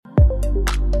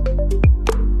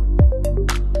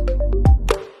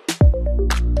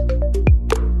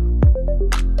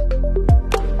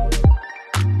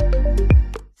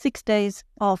Six days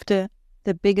after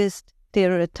the biggest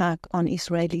terror attack on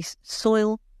Israeli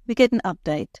soil, we get an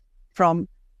update from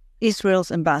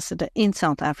Israel's ambassador in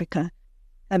South Africa,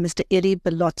 Mr. Eli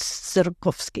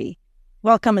Belotsercovsky.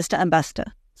 Welcome, Mr.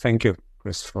 Ambassador. Thank you,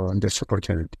 Chris, for this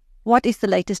opportunity. What is the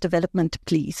latest development,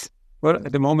 please? Well,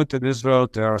 at the moment in Israel,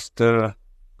 there are still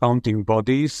counting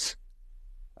bodies.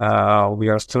 We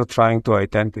are still trying to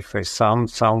identify some.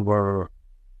 Some were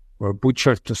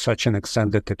butchered to such an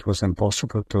extent that it was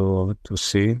impossible to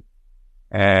see.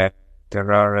 There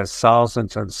are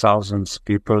thousands and thousands of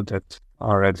people that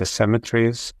are at the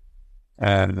cemeteries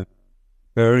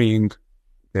burying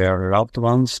their loved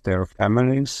ones, their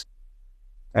families,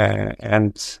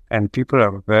 and people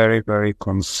are very, very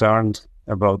concerned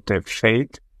about the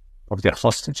fate of the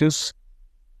hostages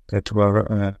that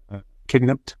were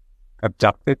kidnapped,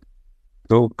 abducted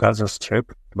to Gaza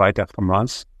Strip by the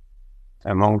Hamas.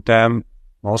 Among them,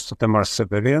 most of them are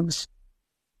civilians,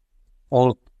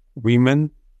 all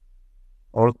women,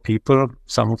 all people,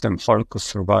 some of them Holocaust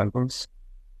survivors,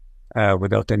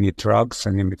 without any drugs,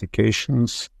 any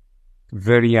medications,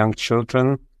 very young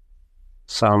children,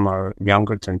 some are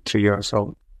younger than 3 years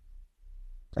old,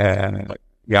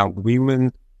 young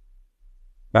women,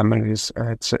 families.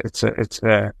 It's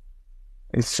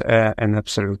an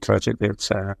absolute tragedy. It's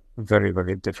a very,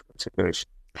 very difficult situation.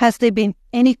 Has there been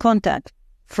any contact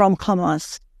from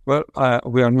Hamas? Well,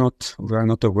 we are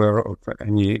not aware of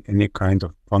any kind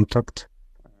of contact.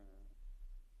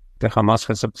 The Hamas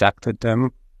has abducted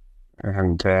them,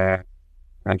 and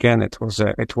again, it was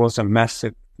a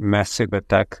massive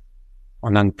attack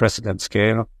on unprecedented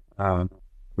scale.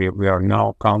 We are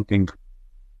now counting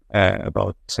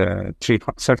about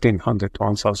 1,300 to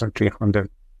 1,300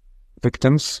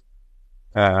 victims.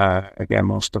 Again,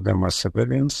 most of them are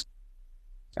civilians.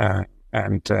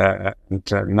 And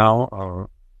now our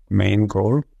main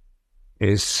goal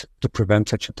is to prevent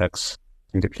such attacks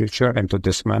in the future and to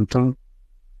dismantle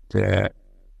the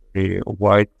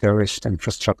wide terrorist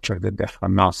infrastructure that the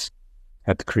Hamas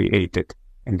had created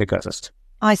in the Gaza Strip.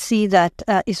 I see that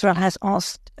Israel has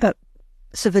asked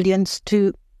civilians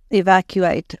to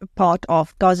evacuate part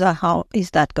of Gaza. How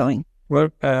is that going?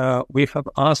 Well, we have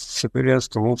asked civilians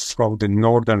to move from the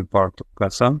northern part of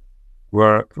Gaza,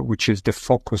 which is the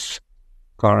focus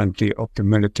currently of the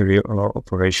military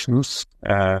operations.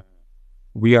 Our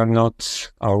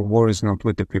war is not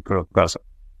with the people of Gaza.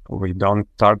 We don't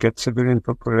target civilian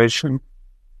population.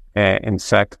 In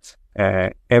fact,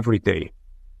 every day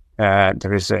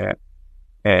there is a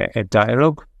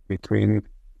dialogue between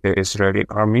the Israeli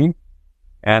army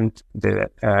and the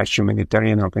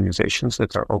humanitarian organizations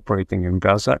that are operating in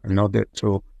Gaza in order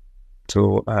to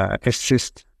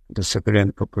assist the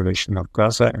civilian population of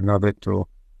Gaza in order to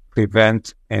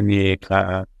prevent any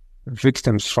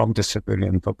victims from the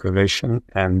civilian population.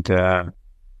 And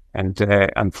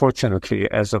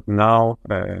unfortunately, as of now,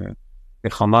 the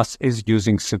Hamas is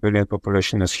using civilian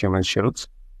population as human shields.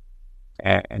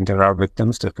 And there are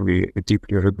victims that we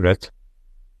deeply regret.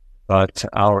 But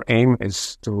our aim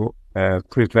is to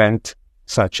prevent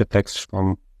such attacks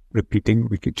from repeating.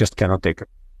 We just cannot take it.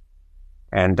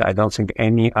 And I don't think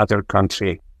any other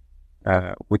country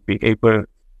would be able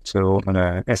to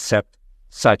accept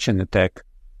such an attack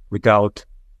without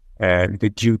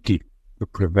the duty to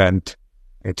prevent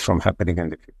it from happening in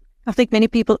the future. I think many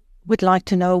people would like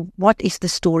to know, what is the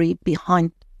story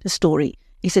behind the story?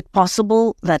 Is it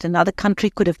possible that another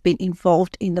country could have been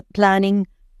involved in the planning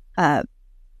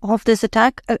of this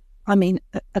attack?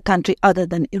 A country other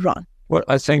than Iran? Well,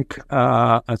 I think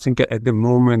at the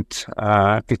moment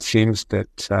it seems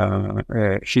that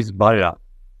Hezbollah,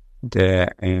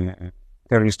 the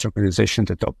terrorist organization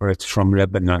that operates from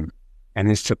Lebanon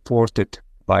and is supported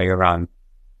by Iran,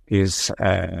 is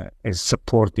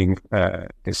supporting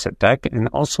this attack. And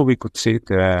also we could see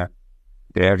the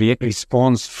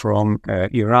response from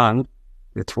Iran.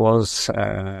 That was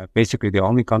basically the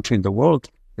only country in the world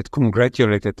that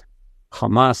congratulated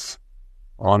Hamas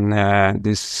on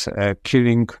this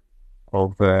killing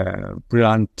of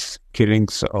blunt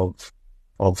killings of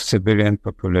civilian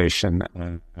population,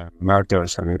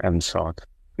 murders and so on.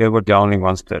 They were the only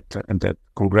ones that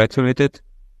congratulated,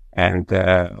 and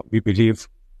we believe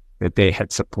that they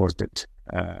had supported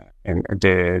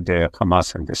the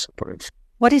Hamas in this operation.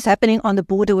 What is happening on the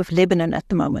border with Lebanon at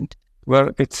the moment? Well,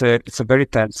 it's a very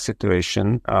tense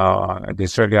situation. The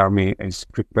Israeli army is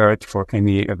prepared for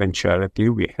any eventuality.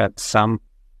 We had some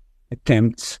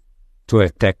attempts to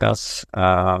attack us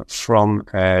from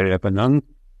Lebanon.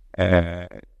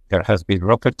 The There has been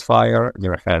rocket fire.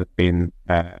 There have been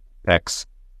attacks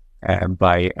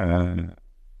by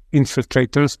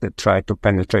infiltrators that try to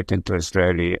penetrate into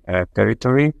Israeli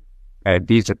territory.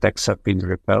 These attacks have been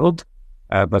repelled,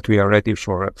 but we are ready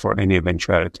for any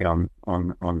eventuality on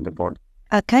the border.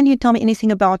 Can you tell me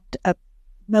anything about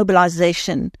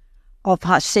mobilization of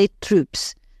Hashid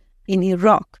troops in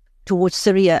Iraq towards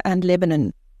Syria and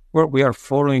Lebanon? Well, we are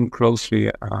following closely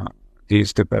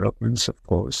these developments, of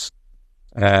course.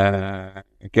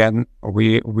 Again,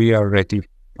 we are ready.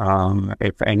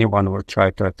 If anyone will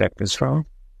try to attack Israel,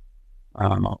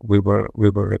 we will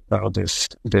repel this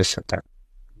attack.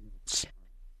 It's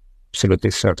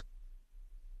absolutely certain.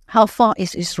 How far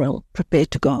is Israel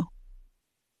prepared to go?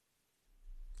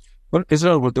 Well,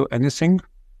 Israel will do anything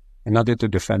in order to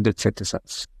defend its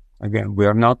citizens. Again, we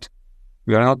are not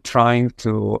trying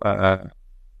to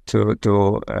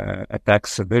attack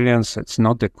civilians. It's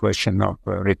not a question of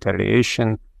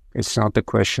retaliation. It's not a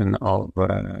question of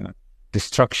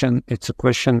destruction. It's a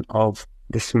question of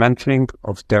dismantling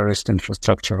of terrorist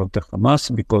infrastructure of the Hamas,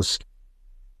 because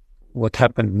what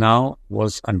happened now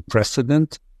was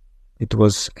unprecedented. It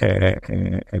was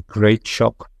a great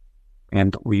shock,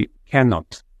 and we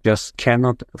cannot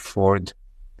afford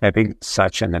having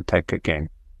such an attack again.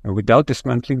 And without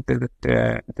dismantling the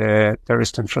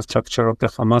terrorist infrastructure of the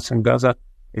Hamas in Gaza,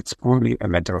 it's only a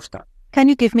matter of time. Can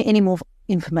you give me any more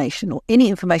information, or any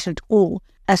information at all,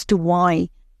 as to why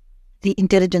the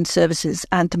intelligence services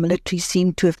and the military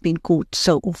seem to have been caught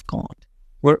so off guard?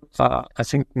 Well, I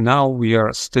think now we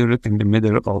are still in the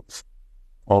middle of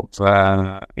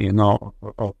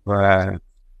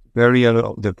burial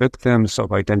of the victims,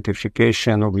 of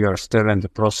identification. We are still in the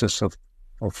process of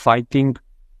fighting.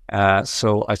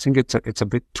 So I think it's a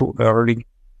bit too early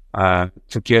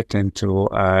to get into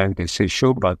this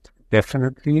issue, but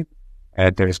definitely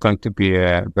there is going to be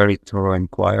a very thorough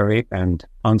inquiry, and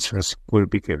answers will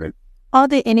be given. Are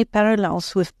there any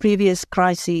parallels with previous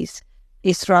crises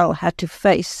Israel had to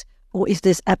face, or is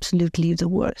this absolutely the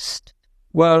worst?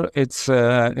 Well, it's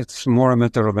more a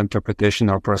matter of interpretation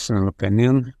or personal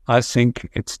opinion. I think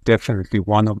it's definitely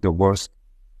one of the worst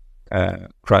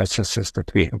crises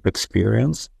that we have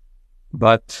experienced.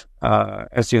 But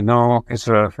as you know,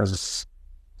 Israel has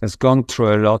gone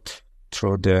through a lot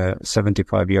through the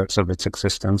 75 years of its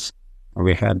existence.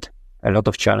 We had a lot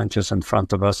of challenges in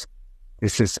front of us.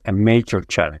 This is a major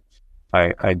challenge.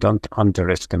 I don't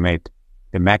underestimate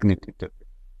the magnitude of it.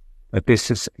 But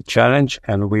this is a challenge,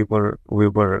 and we will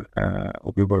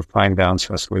find the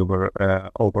answers. We will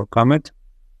overcome it,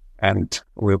 and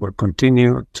we will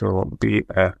continue to be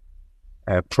a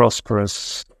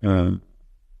prosperous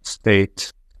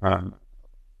state of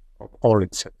all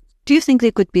its citizens. Do you think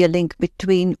there could be a link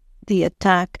between the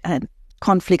attack and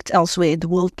conflicts elsewhere in the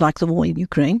world, like the war in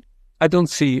Ukraine? I don't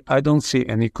see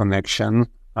any connection.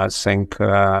 I think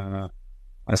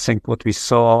what we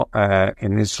saw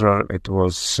in Israel, it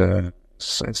was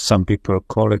some people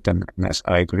call it, and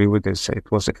I agree with this. It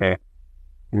was an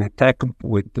attack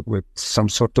with some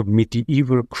sort of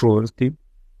medieval cruelty,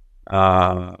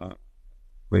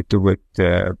 with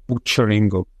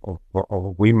butchering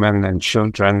of women and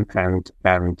children,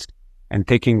 and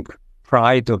taking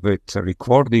pride of it,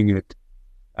 recording it.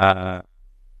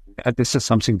 This is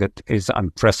something that is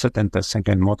unprecedented, I think,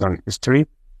 in modern history,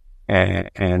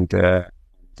 and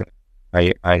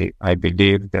I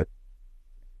believe that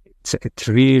it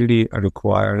really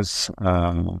requires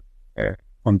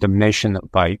condemnation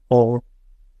by all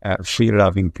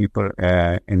free-loving people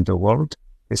in the world.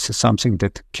 This is something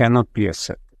that cannot be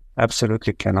accepted.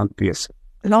 Absolutely cannot be accepted.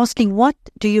 Lastly, what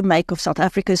do you make of South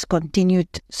Africa's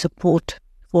continued support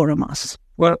for Hamas?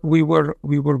 Well, we were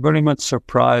very much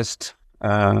surprised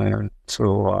to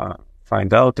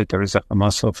find out that there is a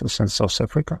Hamas office in South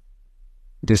Africa.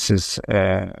 This is,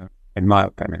 in my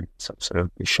opinion, it's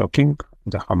absolutely shocking.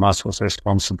 The Hamas was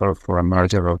responsible for a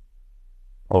murder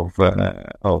of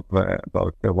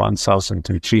about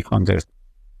 1,300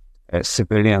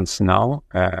 civilians now,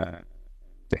 and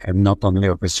not only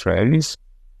of Israelis,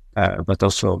 but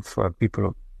also of people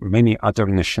of many other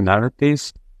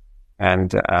nationalities.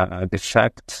 And the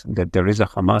fact that there is a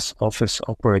Hamas office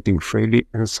operating freely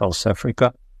in South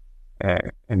Africa,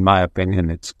 in my opinion,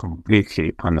 it's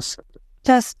completely unacceptable.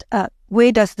 Just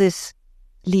where does this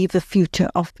leave the future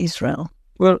of Israel?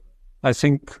 Well, I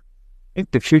think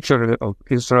the future of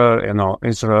Israel,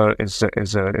 Israel is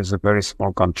a very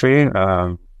small country,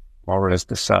 more or less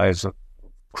the size of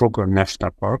Kruger National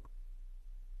Park.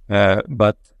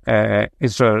 But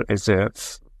Israel is a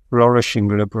flourishing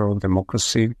liberal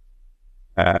democracy.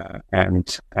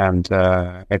 and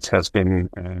it has been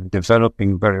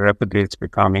developing very rapidly. It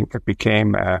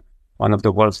became one of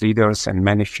the world's leaders in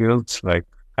many fields like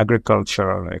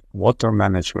agriculture, like water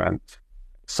management,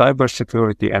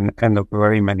 cybersecurity, and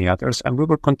very many others. And we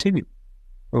will continue.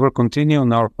 We will continue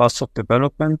on our path of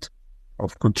development,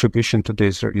 of contribution to the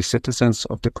Israeli citizens,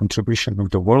 of the contribution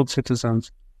of the world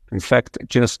citizens. In fact,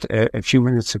 just a few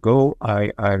minutes ago,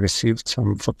 I received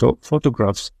some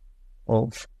photographs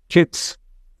of kids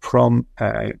from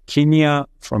Kenya,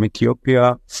 from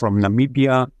Ethiopia, from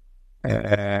Namibia,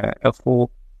 who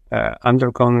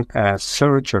undergone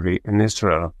surgery in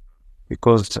Israel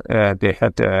because they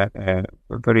had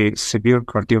very severe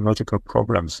cardiological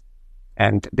problems.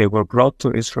 And they were brought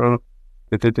to Israel,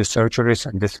 they did the surgeries,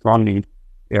 and this morning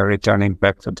they are returning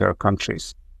back to their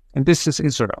countries. And this is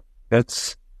Israel.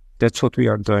 That's what we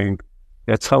are doing.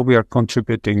 That's how we are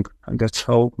contributing, and that's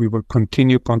how we will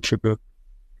continue to contribute.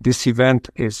 This event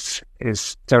is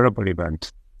terrible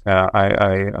event.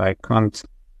 I can't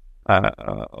I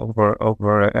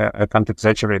can't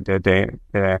exaggerate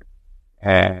the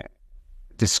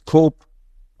scope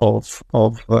of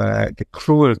the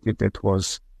cruelty that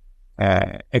was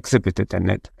exhibited in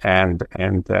it, and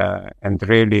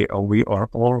really we are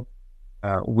all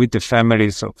with the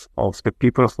families of the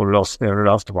people who lost their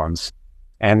loved ones,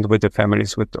 and with the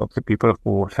families of the people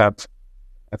who have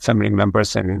family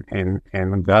members in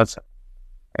Gaza.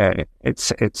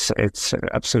 It's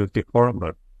absolutely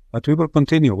horrible, but we will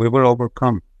continue. We will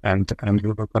overcome, and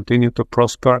we will continue to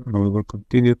prosper, and we will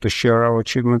continue to share our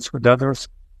achievements with others,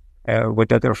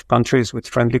 with other countries, with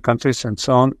friendly countries, and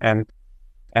so on.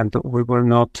 And we will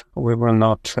not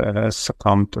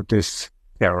succumb to this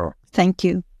terror. Thank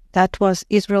you. That was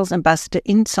Israel's ambassador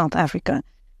in South Africa,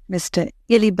 Mr.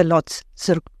 Eli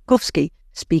Belotsercovsky,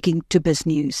 speaking to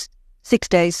BizNews 6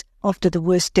 days after the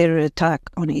worst terror attack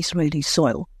on Israeli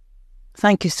soil.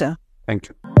 Thank you, sir. Thank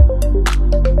you.